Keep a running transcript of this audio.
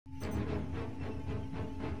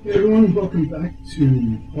Hey everyone, welcome back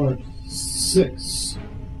to part 6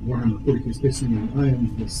 Warhammer 40k Space Marine. I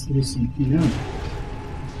am the Citizen PM.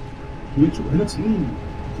 Which entertaining.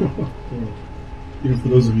 Even for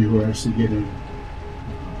those of you who are actually getting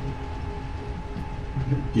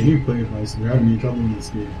gameplay advice, if you're having any trouble in this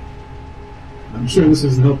game. I'm sure this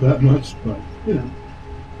doesn't help that much, but you know.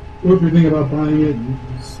 Or if you're thinking about buying it and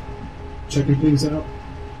just checking things out,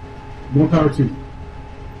 more power to you.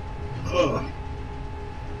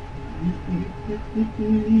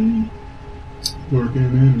 Working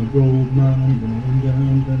in the gold mine, going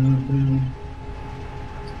down.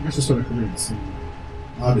 I should start a career in singing.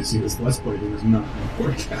 Obviously, this Let's Play thing is not going to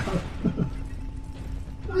work out.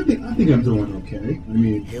 I think I'm doing okay. I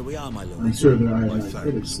mean, here we are, my lord. I'm sure that I have my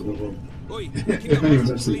critics. If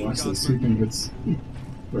anyone's actually watched this, who think it's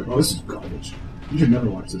like, oh, this is garbage. You should never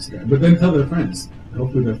watch this guy. But then tell their friends.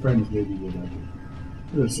 Hopefully, their friends maybe will like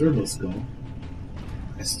it. The servo skull.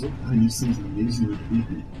 I still find these things amazingly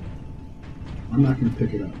creepy. I'm not going to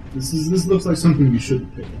pick it up. This looks like something you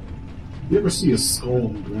shouldn't pick up. If you ever see a skull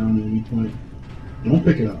on the ground at any point, don't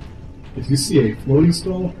pick it up. If you see a floating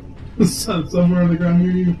skull somewhere on the ground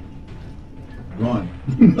near you, run.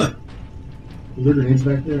 Are there grenades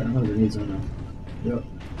back there? I know grenades are now. Yep.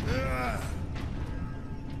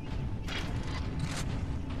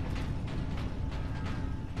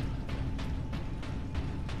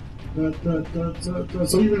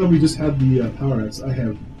 So even though we just had the power axe,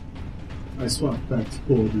 I swapped back to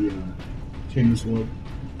pull the chain sword.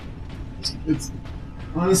 It's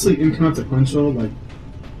honestly inconsequential. Like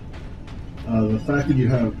the fact that you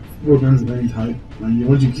have 4 guns of any type, and the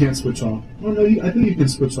ones you can't switch off. Well, no, I think you can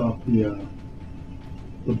switch off the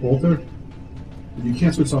bolter. But you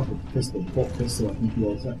can't switch off the pistol. The bolt pistol, I think you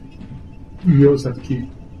always have to keep. You always have to keep.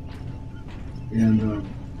 And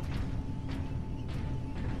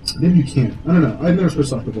maybe you can't. I don't know. I've never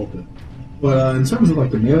switched off the bolter. But in terms of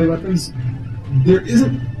like the melee weapons, there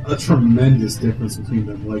isn't a tremendous difference between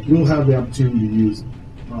them. Like you'll have the opportunity to use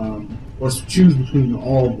or choose between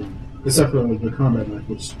all of them, except for the combat knife,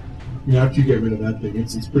 which after you get rid of that thing,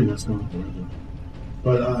 it's pretty much gone forever.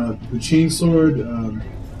 But the chainsaword,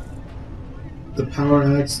 the power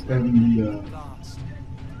axe, and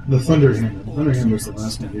the thunder hammer. The thunder hammer is the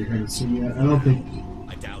last one that you haven't seen yet.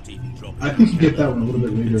 I think you get that one a little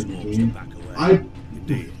bit later in the game. I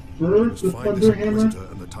prefer the thunder hammer.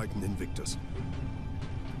 And the Titan Invictus.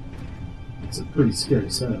 It's a pretty scary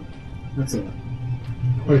setup. That's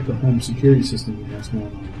quite the home security system we have going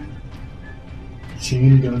on here.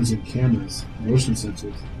 Chain guns and cameras, motion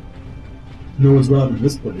sensors. No one's robbing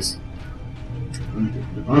this place.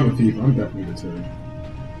 If I'm a thief, I'm definitely deterred.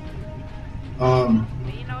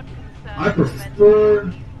 I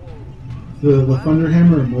prefer the thunder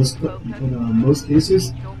hammer in most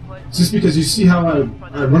cases, just because you see how I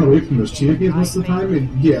run away from those champions most of the time,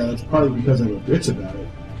 and yeah, that's probably because I'm a bitch about it.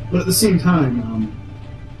 But at the same time,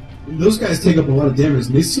 those guys take up a lot of damage,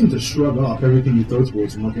 and they seem to shrug off everything you throw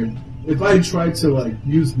towards them. Like, if I tried to like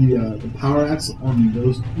use the power axe on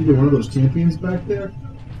either one of those champions back there,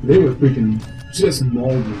 they would freaking just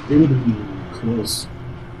maul me. They wouldn't be even close.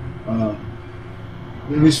 And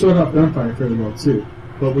they shrug off gunfire fairly well too.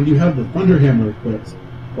 But when you have the thunder hammer equipped,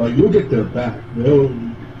 you'll get their back.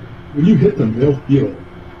 When you hit them, they'll feel it.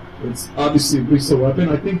 It's obviously a lethal weapon.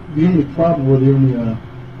 I think the only problem, or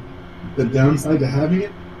the downside to having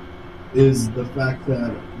it, is the fact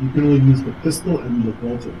that you can only use the pistol and the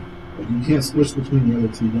bolter. Like you can't switch between the other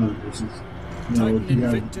 2 guns, which is,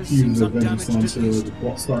 if you use the Vengeance Launcher or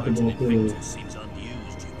the Stalker Bolter,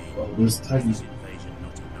 there's Titans.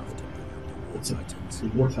 It's a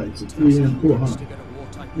War Titans. It's pretty damn cool, huh?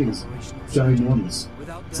 I think it's ginormous.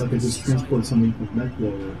 It's like I just transported something from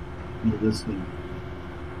Neckblower into this game.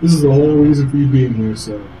 This is the whole reason for you being here,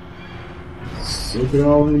 so soak it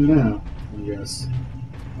all in now, I guess.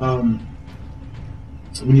 When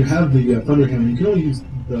you have the thunder hammer, you can only use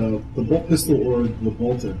the bolt pistol or the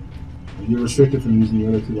bolter. You're restricted from using the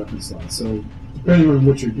other 2 weapon slots. So depending on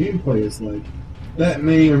what your gameplay is like, that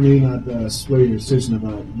may or may not sway your decision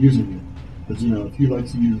about using it. Because if you like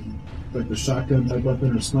to use like the shotgun type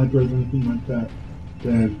weapon or snipers or anything like that,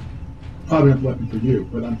 then probably not the weapon for you.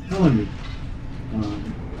 But I'm telling you,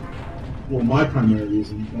 well, my primary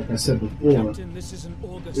reason, like I said before, Captain, this is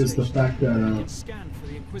is the fact that scan for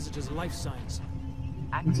the Inquisitor's life signs.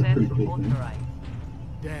 it's a pretty cool thing.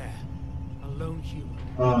 There, a lone human.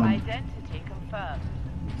 Identity confirmed.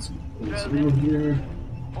 Let's see, pull this over here.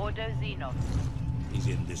 Ordo Xenos. He's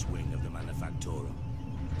in this wing of the Manufactorum.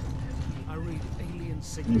 I read alien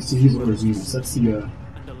And you signals. see, he's Ordo Xenos. That's the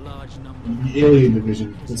and a large number. the Alien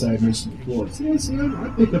Division, as I had mentioned before. So, yeah, see,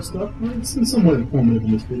 I pick up stuff. It's in somewhat informative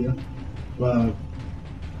in this video.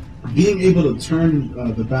 Being able to turn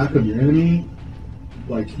the back of your enemy,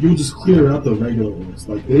 like, you'll just clear out the regular ones.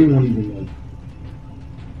 Like, they won't even, like,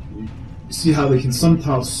 you see how they can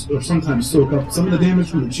sometimes soak up some of the damage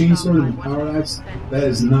from the chainsaw and the power axe. That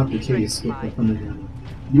is not the case with the Thunderhammer.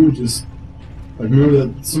 You would just, like, remember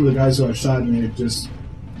that some of the guys who I've shot and they've just,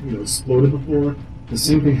 exploded before? The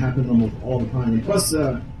same thing happens almost all the time. And plus,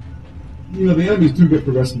 the enemies do get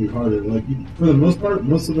progressively harder. Like, for the most part,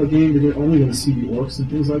 most of the game, you're only going to see the orcs and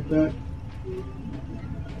things like that.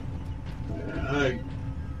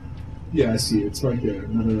 Yeah, I see it. It's right there.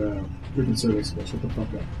 Another freaking survey special. Shut the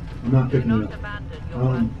fuck up. I'm not Do picking it not up. abandon your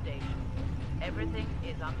workstation. Everything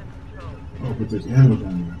is under control. Oh, but there's ammo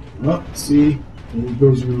down there. Oh, see? There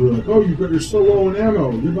goes your, like, oh, you're so low on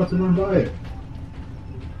ammo. You're about to run by it.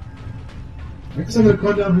 I guess I'm going to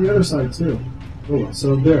come down from the other side, too. Oh, well,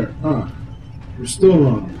 so there. You're still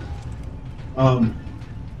wrong.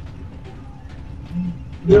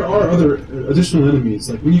 There are other additional enemies.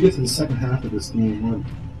 Like, when you get to the second half of this game,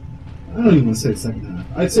 I don't even want to say the second half.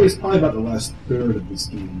 I'd say it's probably about the last third of this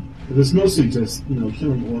game. But it's mostly just,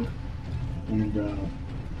 killing orc and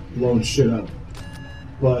blowing shit up.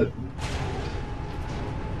 But,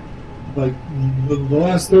 like, the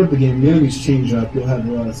last third of the game, the enemies change up. You'll have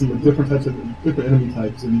some different enemy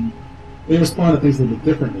types, and they respond to things a little bit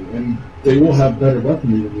differently. And they will have better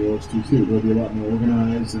weaponry than the orcs do, too. They'll be a lot more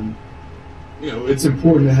organized, and, it's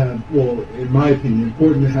important to have, well, in my opinion,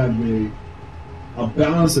 important to have a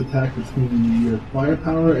balanced attack between your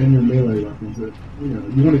firepower and your melee weapons.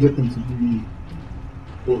 You want to get them to be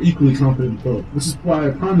equally competent in both, which is why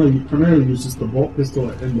I primarily use just the bolt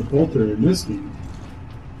pistol and the bolter in this game.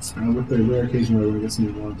 With the rare occasion where I want to get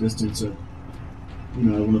something long distance, or I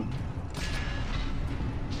want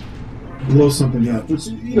to blow something up, which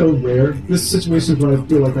rare. This situation is where I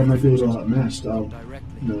feel like I might be a little outmatched. I'll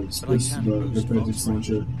switch the Vantage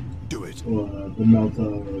launcher, or the Melta,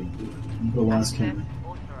 or the last cannon.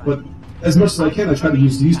 But as much as I can, I try to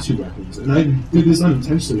use these two weapons, and I did this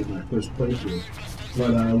unintentionally in my first playthrough.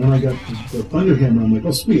 But when I got the Thunderhammer, I'm like,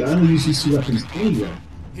 oh sweet, I only use these two weapons anyway.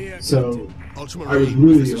 So I was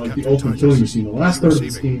really like the ultimate killing machine. The last third of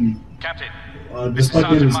this game, despite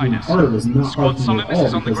the enemies being harder, was not hard for me at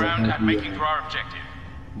all because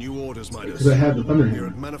New orders, I had the Thunderhammer. Here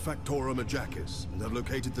at Manufactorum Ajakis, and have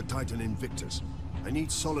located the Titan Invictus. I need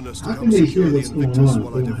Solinus to How help can they secure hear the what's going Invictus on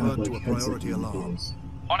while if I they don't have divert to a like headsets priority on alarm.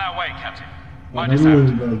 On our way, Captain. I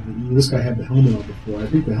remember this guy had the helmet on before. I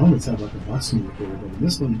think the helmets have like a boxing recorder, but in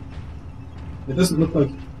this one, it doesn't look like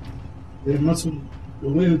they have much of a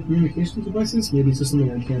way of communication devices. Maybe it's just something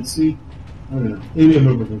I can't see. I don't know. Maybe I'm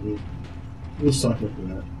overthinking it. We'll suck up for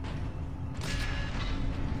that.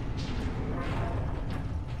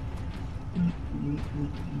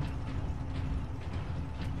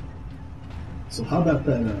 So how about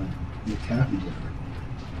that McAfee guy?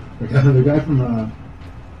 The guy from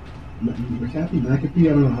McAfee? I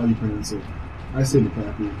don't know how you pronounce it. I say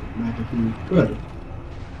McAfee, whatever.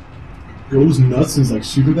 Goes nuts and is like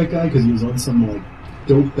shooting that guy because he was on some like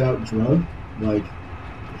doped out drug, like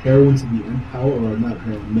heroin to the empower, or not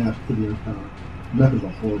heroin, meth to the empower. Meth is a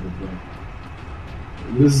horrible drug.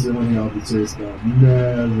 This is the only thing I'll be serious about.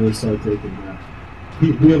 Never start taking meth.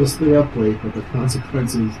 You'll be able to stay up late, but the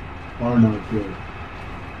consequences are not good.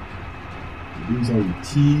 You lose all your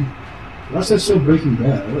teeth. Watch that show Breaking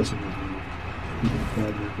Bad. I watch it.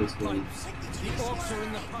 Bad like this way. The orcs are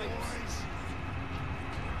in the pipes.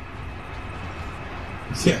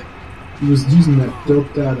 Yeah, he was using that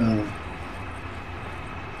doped out,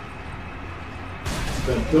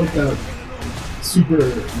 super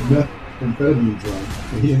methamphetamine drug.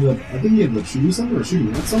 And he I think he ended up shooting someone or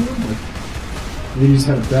shooting at someone. Like, maybe he just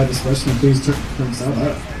had a bad discussion and things turned south.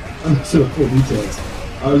 I'm not sure the full details.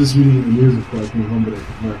 I was just reading in the news before I came home today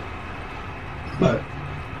from work. But,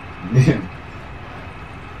 man,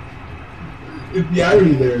 the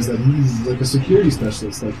irony there is that he's like a security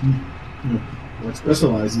specialist. Like he, like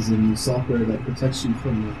specializes in software that protects you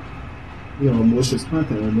from, malicious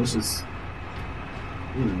content or malicious,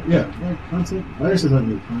 content. Viruses aren't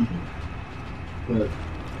really content, but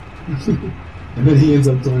and then he ends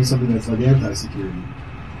up doing something that's like anti-security.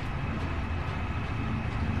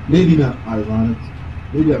 Maybe not ironic.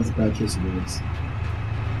 Maybe that was a bad choice of words.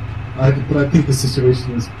 But I think the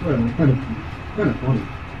situation is kind of funny.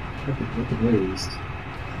 At the very least.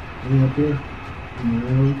 Anything up here?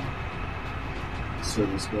 No.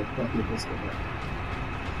 Service scope. Fuck it, let's go back.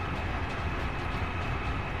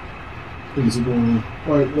 Things are going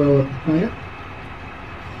quite well at the plant.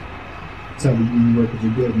 That's how the union workers are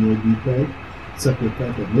getting their due pay. Except for the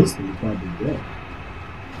fact that most of them are probably dead.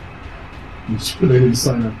 I'm sure they didn't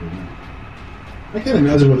sign up for that. I can't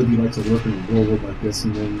imagine what it'd be like to work in a world like this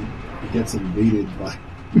and then it gets invaded by,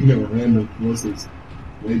 random forces.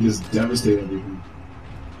 They just devastate everything.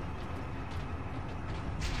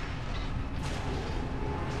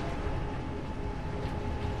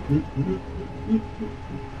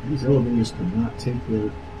 These elevators cannot take their...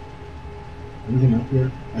 Anything up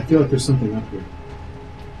here? I feel like there's something up here.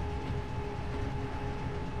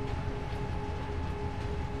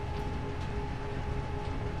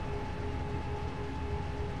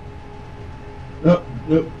 Oh,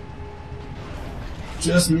 nope.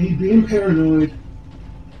 Just me being paranoid.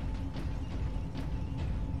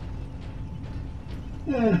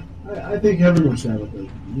 Yeah, I think everyone should have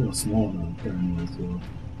a small amount of paranoia too.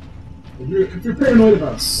 If you're paranoid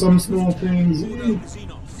about some small things, it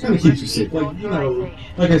kind of keeps you safe.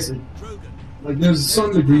 Like I said, like there's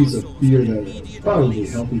some degrees of fear that are probably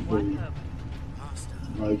healthy for you.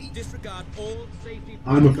 Like,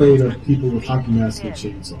 I'm afraid of people with hockey masks and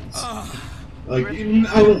chainsaws. Like,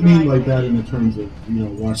 I don't mean like that in the terms of,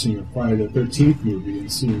 watching a Friday the 13th movie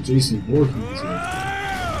and seeing Jason Voorhees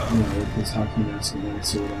with his hockey mask and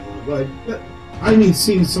axe or whatever. Like, I mean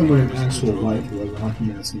seeing someone in actual life with like a hockey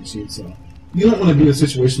mask and chainsaw. You don't want to be in a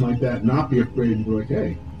situation like that, not be afraid and be like,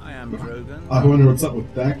 hey, I wonder what's up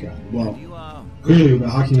with that guy. Well, clearly with a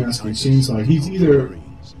hockey mask and chainsaw, he's either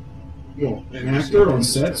an actor on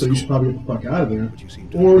set, so you should probably get the fuck out of there,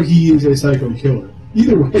 or he is a psycho killer.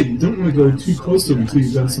 Either way, you don't want to go too close to him until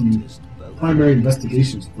you've done some primary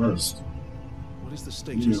investigations first. What is the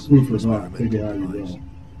status? Proof or not, take it how you will.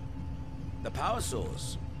 The power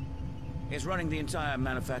source is running the entire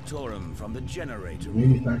manufactorum from the generator.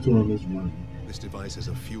 Manufactorum is running. This device is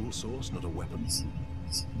a fuel source, not a weapon.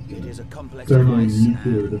 It is a complex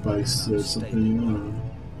thermonuclear device or something.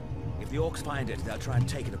 If the orcs find it, they'll try and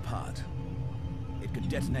take it apart. It could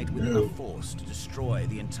detonate with enough force to destroy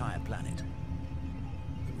the entire planet.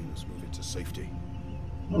 We must move it to safety.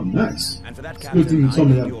 Oh, nice. And for that, Captain, good thing you told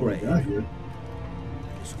me that before I got here.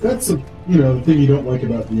 That's the thing you don't like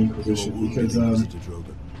about the Inquisition, because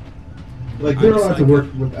like they're allowed to work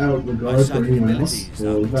without regard for anyone else,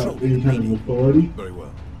 or without any kind of authority. Very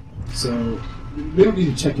well. So they don't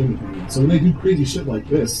need to check anything. So when they do crazy shit like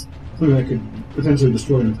this, something that could potentially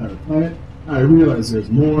destroy an entire planet, I realize there's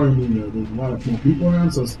more. I mean, there's a lot of more people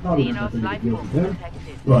around, so it's probably not that big a deal for them.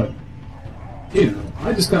 But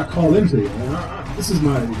I just got called into it. This is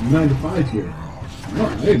my 9 to 5 here. No,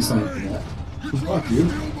 I didn't sign up for that. Fuck you.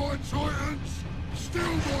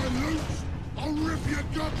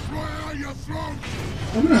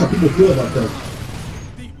 I don't know how people feel about that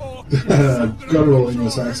guttural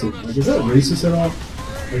English accent. Like, is that racist at all?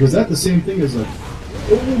 Like, is that the same thing as like,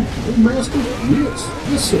 oh master?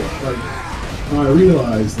 Yes, sir. Like, I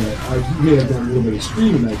realized that I may have gone a little bit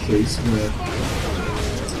extreme in that case, where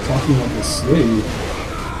talking like a slave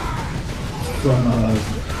from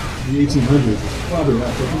the 1800s is probably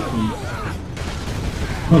not different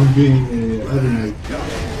from being having a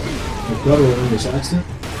guttural English accent.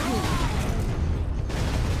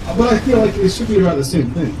 But I feel like it should be about the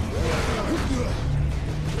same thing.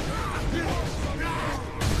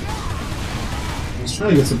 I was trying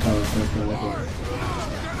to get some power effect out of it.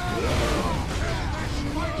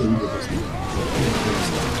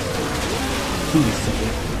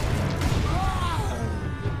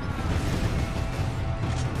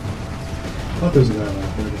 I thought there was a guy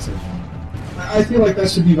out there that said, I feel like that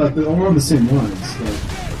should be like along the same lines. Like,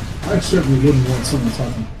 I certainly wouldn't want someone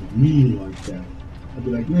talking to me like that. I'd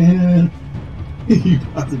be like, man, you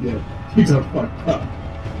got fucked up.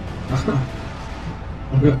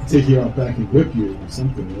 I'm gonna have to take you out back and whip you or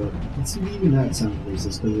something. Or even that sounds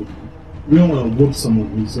racist, because we don't want to whoop someone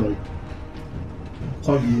who's like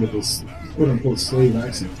talking with this quote unquote slave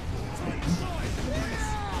accent.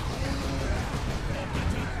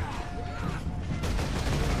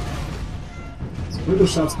 So where do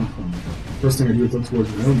those shots come from? First thing I do is look towards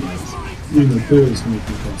my own guys, even though clearly it's coming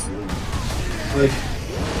from across the room.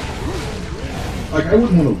 Like I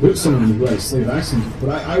wouldn't want to whip someone who has slave accent, but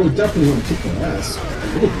I would definitely want to kick their ass a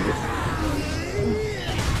little bit.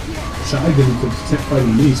 Shy didn't protect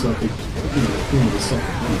fighting me, so I could, feel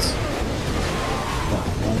self-defense.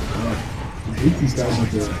 I hate these guys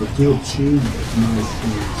with the dual chain knife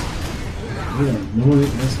things. They're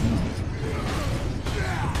annoying as hell.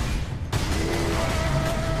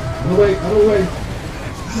 Out of the way.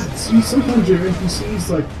 God, see, sometimes your NPCs,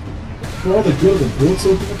 like, for all the good the bullets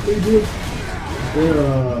open up they do, they're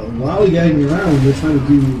lollygagging around when they're trying to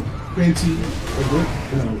do fancy,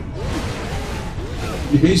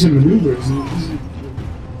 evasion maneuvers.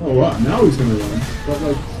 Oh wow, now he's gonna run. But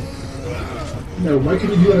like, you know, why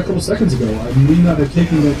couldn't you do that a couple seconds ago? I may not have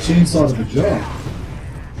taken that chainsaw to the jaw.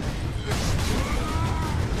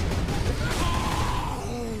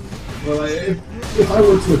 Well, if I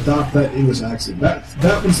were to adopt that English accent, that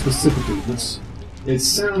one specifically, which it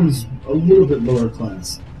sounds a little bit lower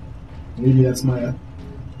class. Maybe that's my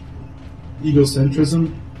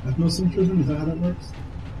egocentrism, ethnocentrism. Is that how that works?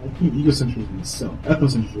 I think egocentrism is self.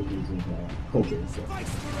 Ethnocentrism is culture itself.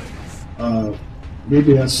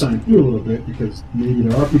 Maybe that's shined through a little bit because maybe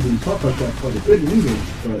there are people who talk like that quite a bit in English,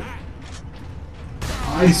 but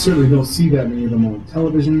I certainly don't see that many of them on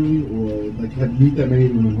television or like meet that many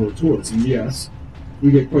of them who are tourists. And yes,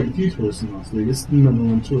 we get quite a few tourists in Las Vegas, the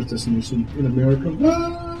 #1 tourist destination in America.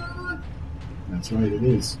 What? That's right, it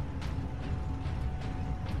is.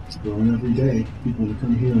 It's growing every day. People want to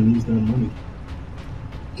come here and use their money,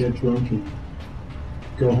 get drunk, and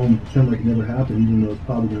go home and pretend like it never happened, even though it's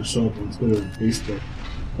probably going to show up on Twitter and Facebook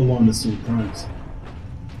along the same times.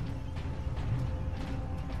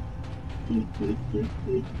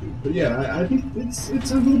 But yeah, I think it's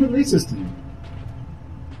a little bit racist to me.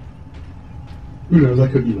 Who knows? I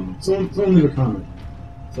could be wrong. Someone leave a comment.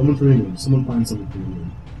 Someone from England. Someone find something from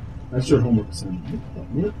England. That's your homework assignment.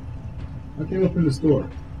 What? I can't open this door.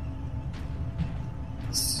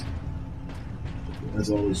 As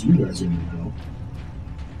always, you guys are in the hell.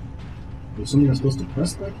 There's something I'm supposed to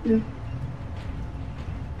press back here?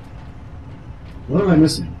 What am I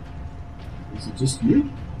missing? Is it just you?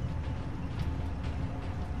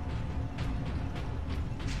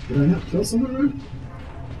 Did I not kill someone right?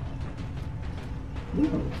 No.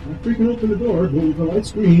 I freaking opened the door. The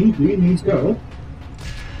light's green. Green means go.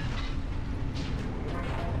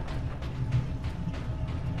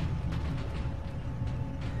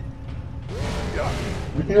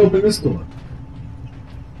 I can't open this door.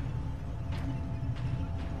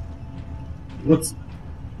 What's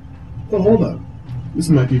the hold up? This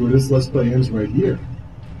might be where this Let's Play ends right here.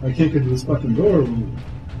 I can't get to this fucking door.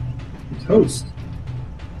 It's toast.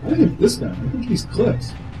 I think this guy. I think he's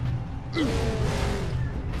clipped.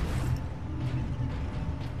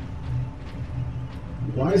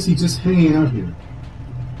 Why is he just hanging out here?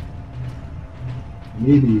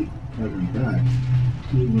 Maybe I went back.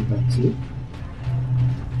 He went back too.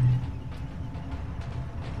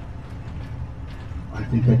 I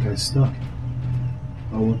think that guy's stuck.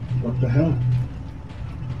 Oh, what the hell?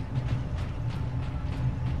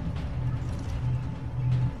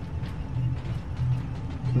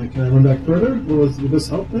 Can I run back further? Will this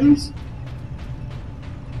help things?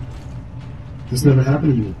 This never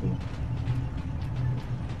happened to me before.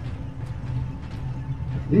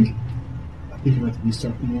 I think I have to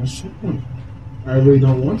restart the last checkpoint. I really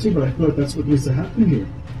don't want to, but I feel like that's what needs to happen here.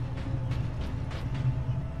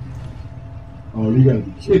 Oh, you gotta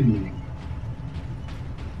be kidding me.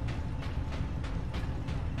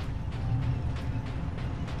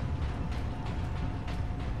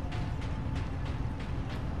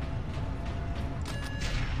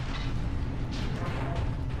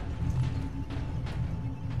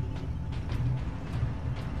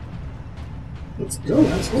 Let's go,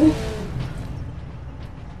 asshole.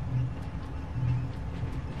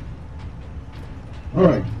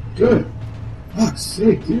 Alright, good. Fuck's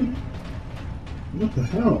sake, dude. What the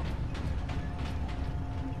hell?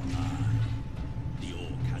 The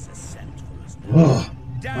orc has a scent for us now. Oh,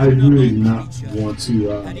 I really do not want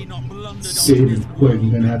to save and quit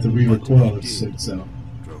and then have to re-record all this shit, so.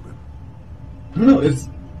 I don't know, it's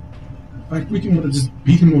like we can just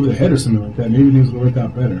beat him over the head or something like that. Maybe things will work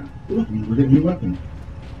out better. Look, we're getting a new weapon.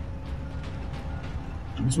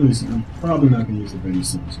 I'm probably not going to use it very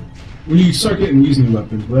soon. So when you start getting these new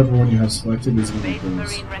weapons, whatever one you have selected is going to Base be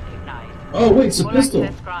Marine recognized. Oh wait, it's a Full pistol.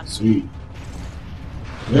 access granted. Sweet.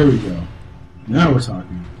 There we go. Now we're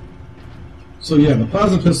talking. So yeah, the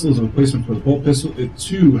plasma pistol is a replacement for the bolt pistol. It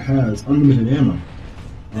too has unlimited ammo.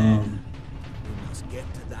 We must get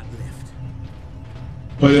to that lift.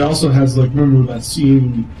 But it also has, like, remember that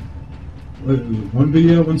scene, what,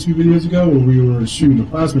 two videos ago, where we were shooting the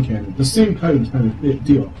plasma cannon? The same kind of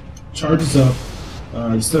deal. Charges up,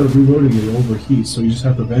 instead of reloading it, it overheats, so you just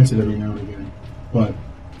have to vent it every now and again. But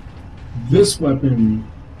this weapon,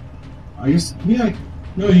 I guess, yeah,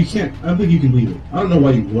 no, you can't. I don't think you can leave it. I don't know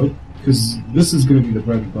why you would, because this is going to be the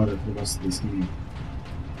bread and butter for the rest of this game.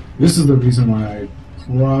 This is the reason why I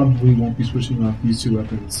probably won't be switching off these two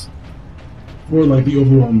weapons for, like, the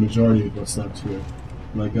overall majority of what's left to it.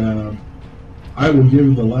 Like, I will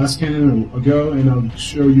give the last cannon a go, and I'll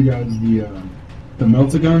show you guys the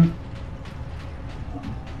melta gun.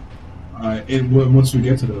 Once we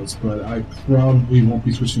get to those, but I probably won't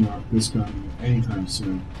be switching off this gun anytime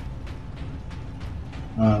soon.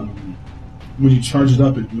 When you charge it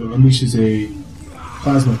up, it unleashes a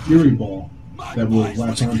plasma fury ball that will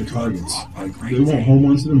latch onto targets. Like, it won't home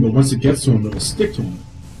onto them, but once it gets to them, it'll stick to them.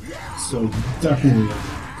 So definitely,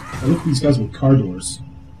 I look at these guys with car doors.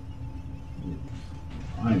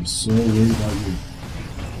 I am so worried about you.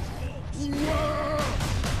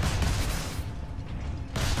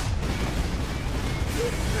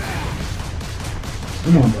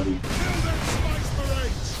 Come on, buddy.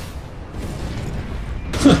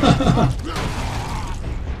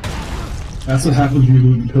 That's what happens when you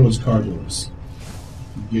loot and pillage car doors.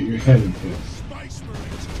 You get your head impaled.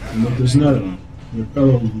 And look, there's another one. Your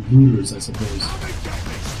fellow looters, I suppose.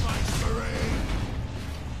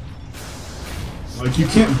 Like, you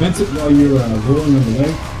can't vent it while you're rolling on the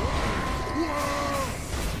leg.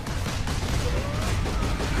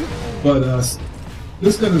 But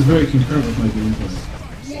this gun is very concurrent with my gameplay.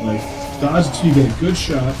 Like, dodge until you get a good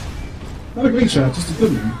shot. Not a great shot, just a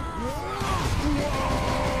good one.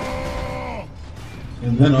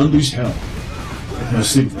 And then unleash hell. Like my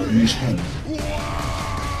signal, unleash hell.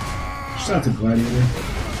 Shout out to Gladiator.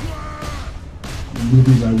 A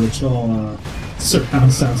movie by which all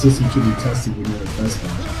surround sound system should be tested when you're at Best Buy.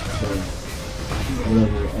 So,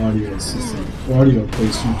 whatever audio system, audio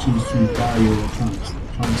place you choose to buy your electronics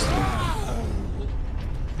store.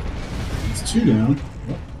 It's 2 down.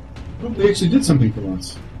 Oh, they actually did something for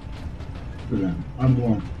once. For them. I'm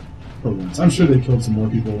wrong. For once. I'm sure they killed some more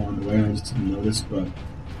people along the way and I just didn't notice, but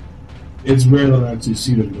it's rare that I actually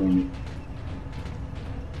see them doing it.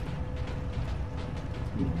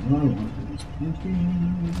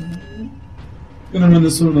 Gonna run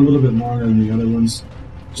this one a little bit longer than the other ones,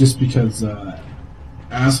 just because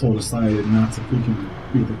asshole decided not to freaking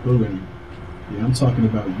beat the program. Yeah, I'm talking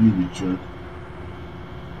about you jerk.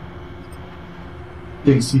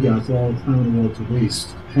 Thinks he got all the time in the world to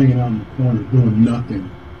waste, hanging out in the corner doing nothing.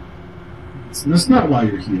 That's not why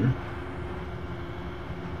you're here.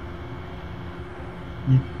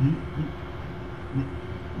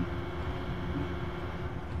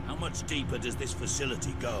 How much deeper does this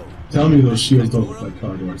facility go? Tell me those shields don't look like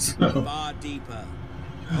car doors. Far deeper.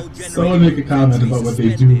 Someone make a comment about what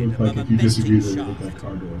they do look like if you disagree that they look like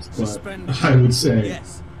car doors. But I would say,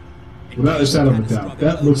 without a shadow of a doubt,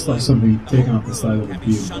 that looks like something taken off the side of a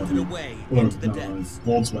BMW. Or a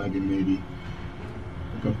Volkswagen, maybe.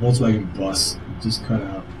 Like a Volkswagen bus, just cut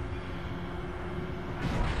out.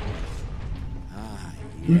 Ah,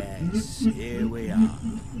 yes, here we are.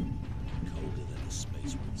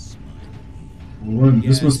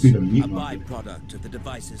 This must be the meat a market. byproduct of the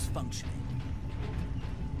device's functioning.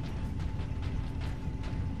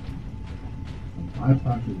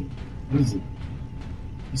 Byproduct? What is it?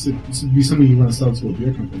 This would be something you want to sell to a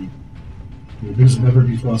beer company. Your beers will never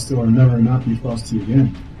be frosty or never not be frosty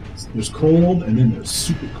again. There's cold and then there's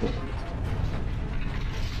super cold.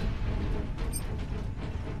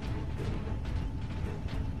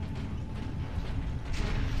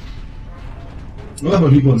 I love how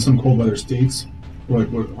people in some cold weather states are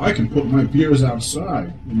like, well, I can put my beers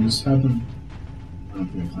outside and just have them. I don't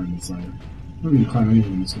think I climb outside. I don't need to climb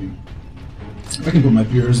anything in this game. I can put my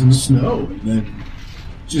beers in the snow and then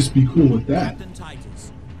just be cool with that.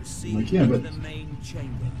 I'm like, yeah, but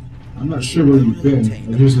I'm not sure where you've been.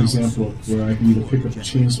 Like, here's an example of where I can either pick up the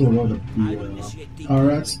chainsaw or the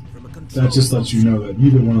power axe. That just lets you know that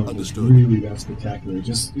neither one of them is really that spectacular.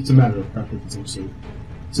 It's a matter of preference, essentially.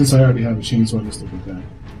 Since I already have a chainsaw, I'm just looking at that.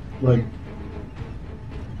 Like,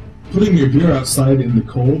 putting your beer outside in the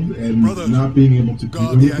cold and not being able to do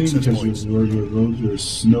anything because your roads are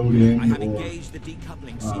snowed in or,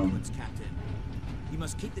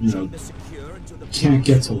 can't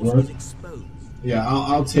get to work. Yeah,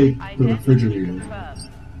 I'll take the refrigerator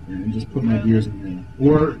and just put my beers in there.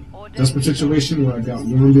 Or desperate situation where I got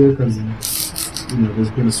warm beer because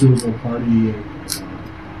there's been a Super Bowl party and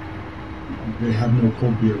they have no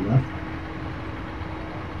cold beer left.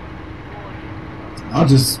 I'll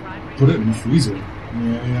just put it in the freezer.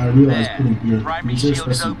 I realize putting beer in the freezer,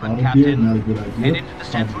 especially bottled beer, not a good idea.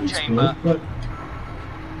 Probably explode, but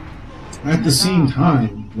at the same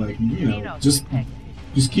time, like, just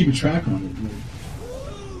keep a track on it.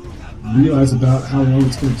 Like, realize about how long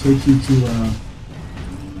it's going to take you to.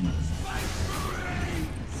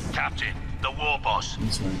 Captain, the war boss.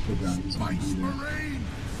 That's right, put down. He's going to be there.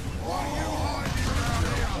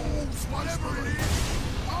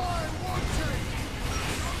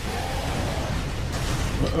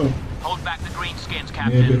 Uh-oh. Hold back the greenskins, May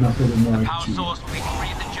have been Captain. enough of them The more power source will be free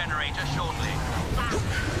at the generator shortly.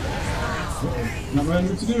 Not what I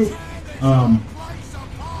need to do.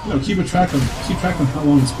 keep track of how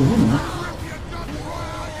long it's been in there,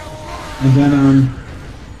 and then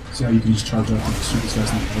see how you can just charge up and shoot these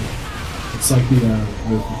guys in the head. It's like the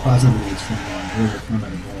plasma grenades from earlier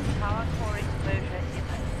combat involved. Power core exposure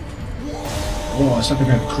imminent. Oh, I shot the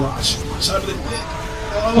guy in the crotch. I shot him in the dick.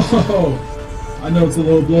 Oh, I know it's a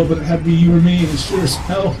low blow, but it had to be you or me, and it sure as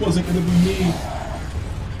hell wasn't going to be me.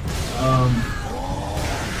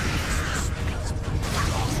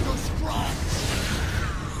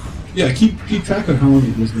 Yeah, keep track of how long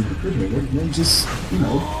it was in the refrigerator, and then just, as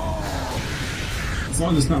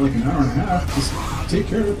long as it's not like an hour and a half, just take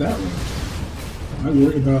care of it that way. I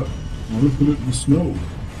worry about, I want to put it in the snow.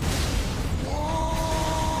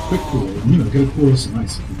 Quick cool, get a cool that's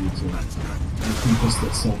nice if you need to. Plus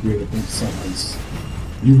that self-grade, don't sell ice.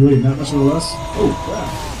 You really that much of a less? Oh, crap.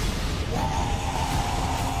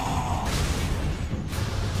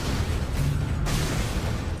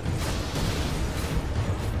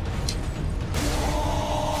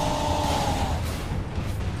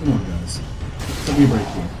 Come on, guys. Let me break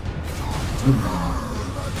here.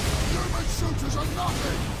 Human shooters are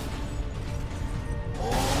nothing!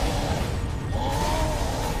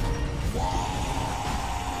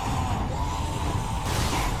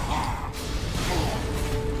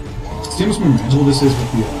 See how much more manageable this is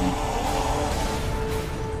with the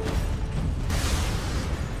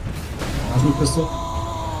plasma pistol?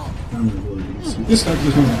 I'm gonna really see this guy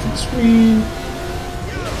just going back to the screen.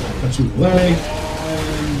 Touch you in the leg.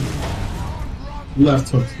 And left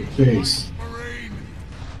hook to the face.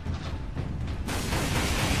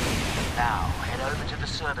 Now, head over to the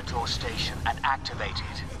servitor station and activate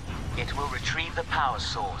it. It will retrieve the power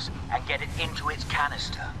source and get it into its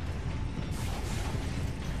canister.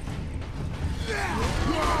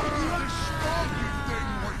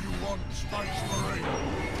 What you want, Space Marine?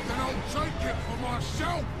 Then I'll take it for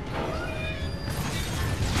myself!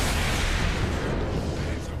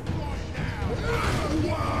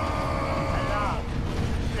 Alarm.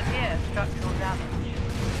 Severe structural damage.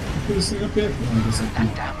 Put this thing up yet? Oh, I guess I That can.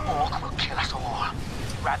 damn orc will kill us all.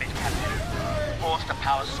 Grab it, Captain. Force the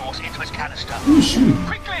power source into its canister. Who's shooting?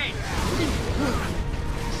 Quickly!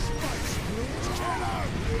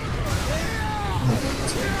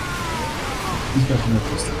 He's got no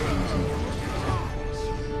place to go.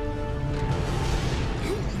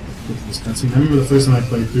 Look at this cutscene. I remember the first time I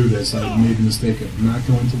played through this, I made the mistake of not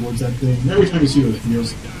going towards that thing. And every time you see where the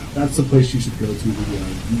heals, that's the place you should go to, the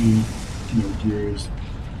green, gears,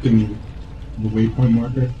 thingy, the waypoint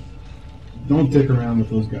marker. Don't dick around with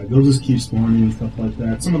those guys. They'll just keep spawning and stuff like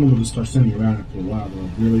that. Some of them will just start sending around after a while. They're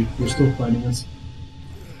like, really? We're still fighting us?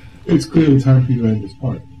 It's clearly time for you to end this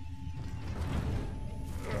part.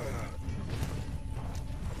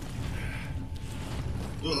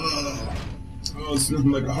 Oh, it's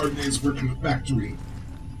nothing like a hard day's work in the factory.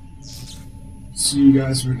 See you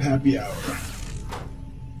guys for a happy hour.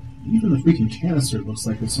 Even the freaking canister looks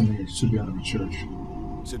like it's something that should be out of a church.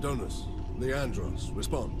 Sidonus, Leandros,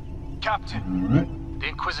 respond. Captain, Alright. the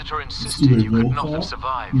Inquisitor Let's do insisted a you could roll not call. have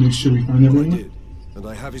survived. Make sure we find I everyone. did, and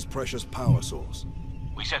I have his precious power source.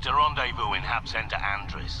 We set a rendezvous in Hab Center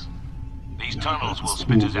Andres. These Yeah, tunnels will that's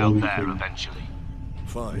spit cool, us out really there cool. eventually.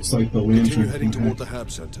 Fine. It's like the lantern Continue heading from toward the Heck.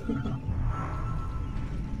 Hab Center.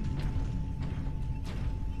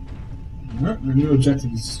 Alright, our new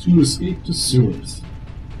objective is to escape to sewers,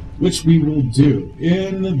 which we will do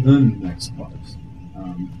in the next part.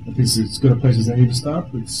 I think it's as good a place as any to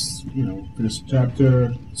stop. It's, finish the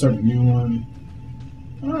chapter, start a new one.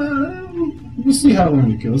 We'll see how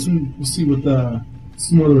long it goes, and we'll see what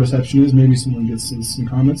some more of the reception is. Maybe someone gets some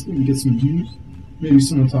comments, maybe get some views. Maybe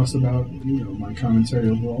someone talks about, my commentary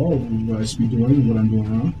overall, what I should be doing and what I'm doing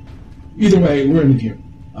wrong. Either way, we're in here.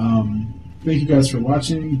 Thank you guys for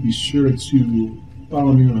watching. Be sure to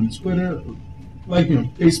follow me on Twitter, like me on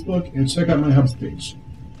Facebook, and check out my Hubs page.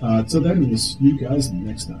 Till then, we'll see you guys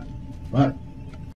next time. Bye.